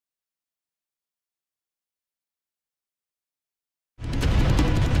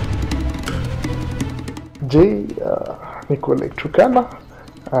Niko Lake Turkana,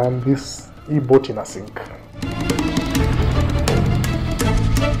 and this e-boat inasink.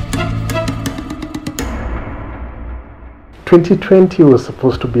 2020 was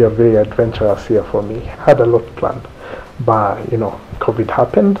supposed to be a very adventurous year for me. I had a lot planned, but COVID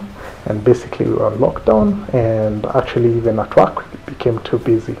happened, and basically we were on lockdown, and actually even at work it became too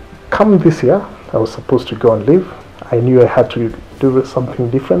busy. Come this year, I was supposed to go on leave. I knew I had to do something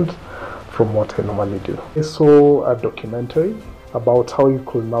different from what I normally do. I saw a documentary about how you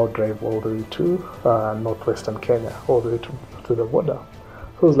could now drive all the way to northwestern Kenya, all the way to the border.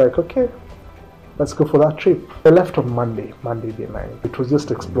 So I was like, okay, let's go for that trip. I left on Monday the 9th. It was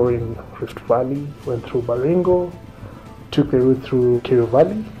just exploring Rift Valley, went through Baringo, took the route through Kerio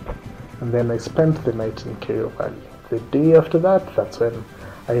Valley, and then I spent the night in Kerio Valley. The day after that, that's when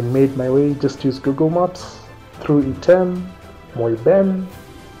I made my way, just used Google Maps, through E10, Moi Ben,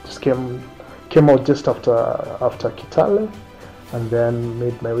 just came out just after Kitale, and then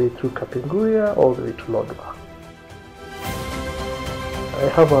made my way through Kapenguria all the way to Lodwar. I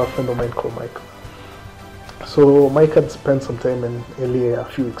have a friend of mine called Mike. So Mike had spent some time in Eliye a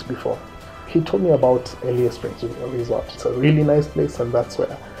few weeks before. He told me about Eliye Springs resort. It's a really nice place, and that's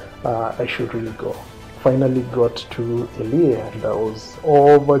where I should really go. Finally got to Eliye, and I was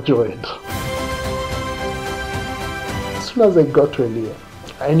overjoyed. As soon as I got to Eliye,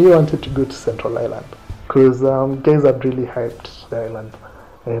 I knew I wanted to go to Central Island, because guys had really hyped the island,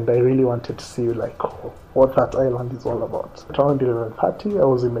 and I really wanted to see what that island is all about. Around 11:30, I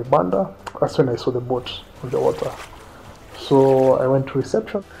was in my banda. That's when I saw the boat on the water. So I went to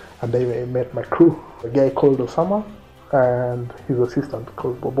reception, and I met my crew. A guy called Osama and his assistant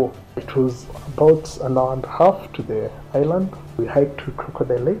called Bobo. It was about an hour and a half to the island. We hiked to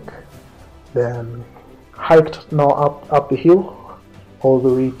Crocodile Lake, then hiked now up the hill all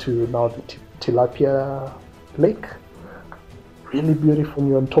the way to now the Tilapia Lake. Really beautiful. When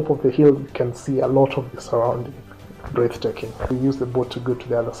you're on top of the hill, you can see a lot of the surrounding. Breathtaking. We used the boat to go to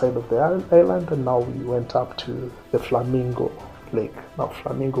the other side of the island, and now we went up to the Flamingo Lake. Now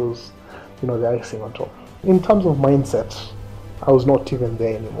Flamingos, the icing on top. In terms of mindset, I was not even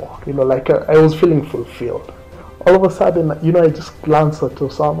there anymore. I was feeling fulfilled. All of a sudden, I just glance at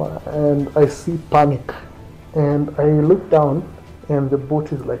Osama and I see panic, and I look down and the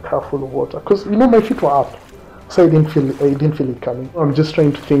boat is half full of water, because my feet were up. So I didn't feel it coming. I'm just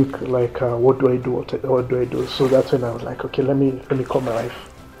trying to think what do I do? What do I do? So that's when I was like, okay, let me call my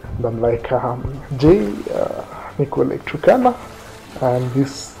wife. And I'm like, Niko Lake Turkana, and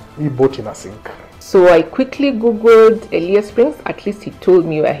this e-boat inasink. So I quickly googled Eliye Springs. At least he told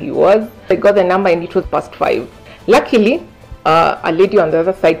me where he was. I got the number and it was past 5. Luckily, a lady on the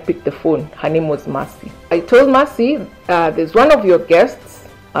other side picked the phone. Her name was Mercy. I told Mercy, there's one of your guests.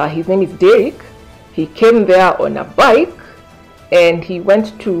 His name is Derrick. He came there on a bike, and he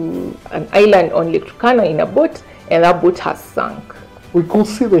went to an island on Lake Turkana in a boat, and that boat has sunk. We could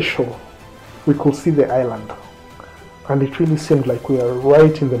see the shore, we could see the island, and it really seemed like we are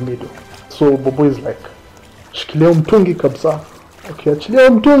right in the middle. So Bobo is like, shikilia mtungi kabisa. Okay, achilia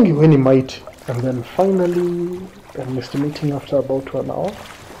mtungi when he might. And then finally, I'm estimating after about 1 hour,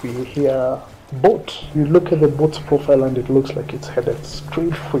 we hear boat. You look at the boat's profile and it looks like it's headed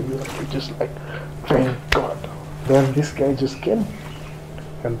straight for you, and you're just like, thank God. Then this guy just came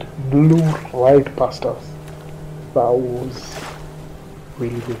and blew right past us. That was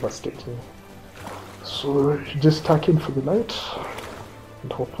really devastating. So just stuck in for the night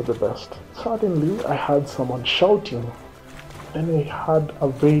and hope for the best. Suddenly I heard someone shouting, then I heard a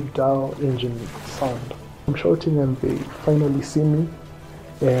very dull engine sound. I'm shouting and they finally see me,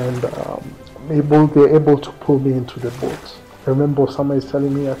 and they're able to pull me into the boat. I remember someone is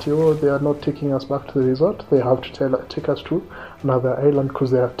telling me that they are not taking us back to the resort. They have to take us to another island, because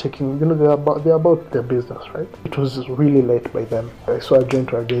they are taking, they're about their business, right? It was really late by then. So I joined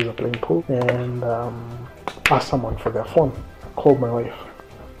to our guys playing pool and asked someone for their phone. I called my wife.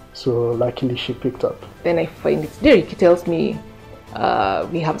 So luckily she picked up. Then I find it's Derrick. He tells me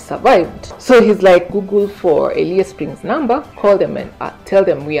we have survived. So he's like, Google for Eliye Springs number, call them and tell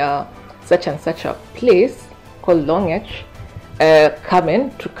them we are such and such a place called Longech. Come in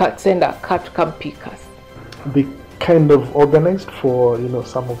to send a car to come pick us. They kind of organized for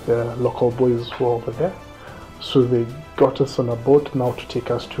some of the local boys who were over there, so they got us on a boat now to take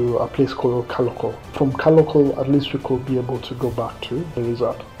us to a place called Kaloko. From Kaloko, at least we could be able to go back to the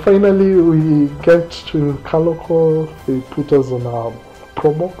resort. Finally, we get to Kaloko. They put us on a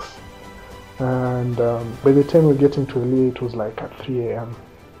pro box, and by the time we're getting to Eliye, it was like at 3 a.m.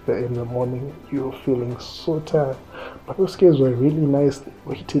 in the morning. You're feeling so tired, but those guys were really nice. They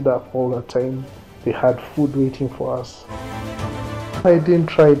waited up all the time, They had food waiting for us. I didn't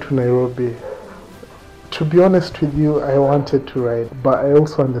try to Nairobi. To be honest with you, I wanted to ride, but I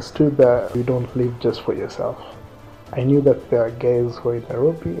also understood that you don't live just for yourself. I knew that there are guys who are in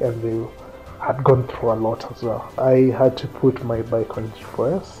Nairobi and they had gone through a lot as well. I had to put my bike on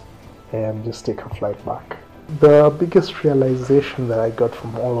G4S and just take a flight back. The biggest realization that I got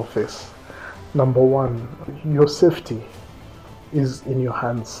from all of this, number one, your safety is in your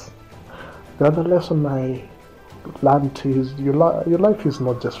hands. The other lesson I learned is your life is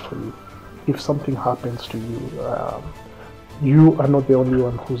not just for you. If something happens to you, you are not the only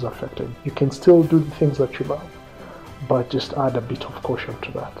one who's affected. You can still do the things that you love, but just add a bit of caution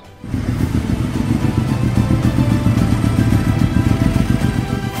to that.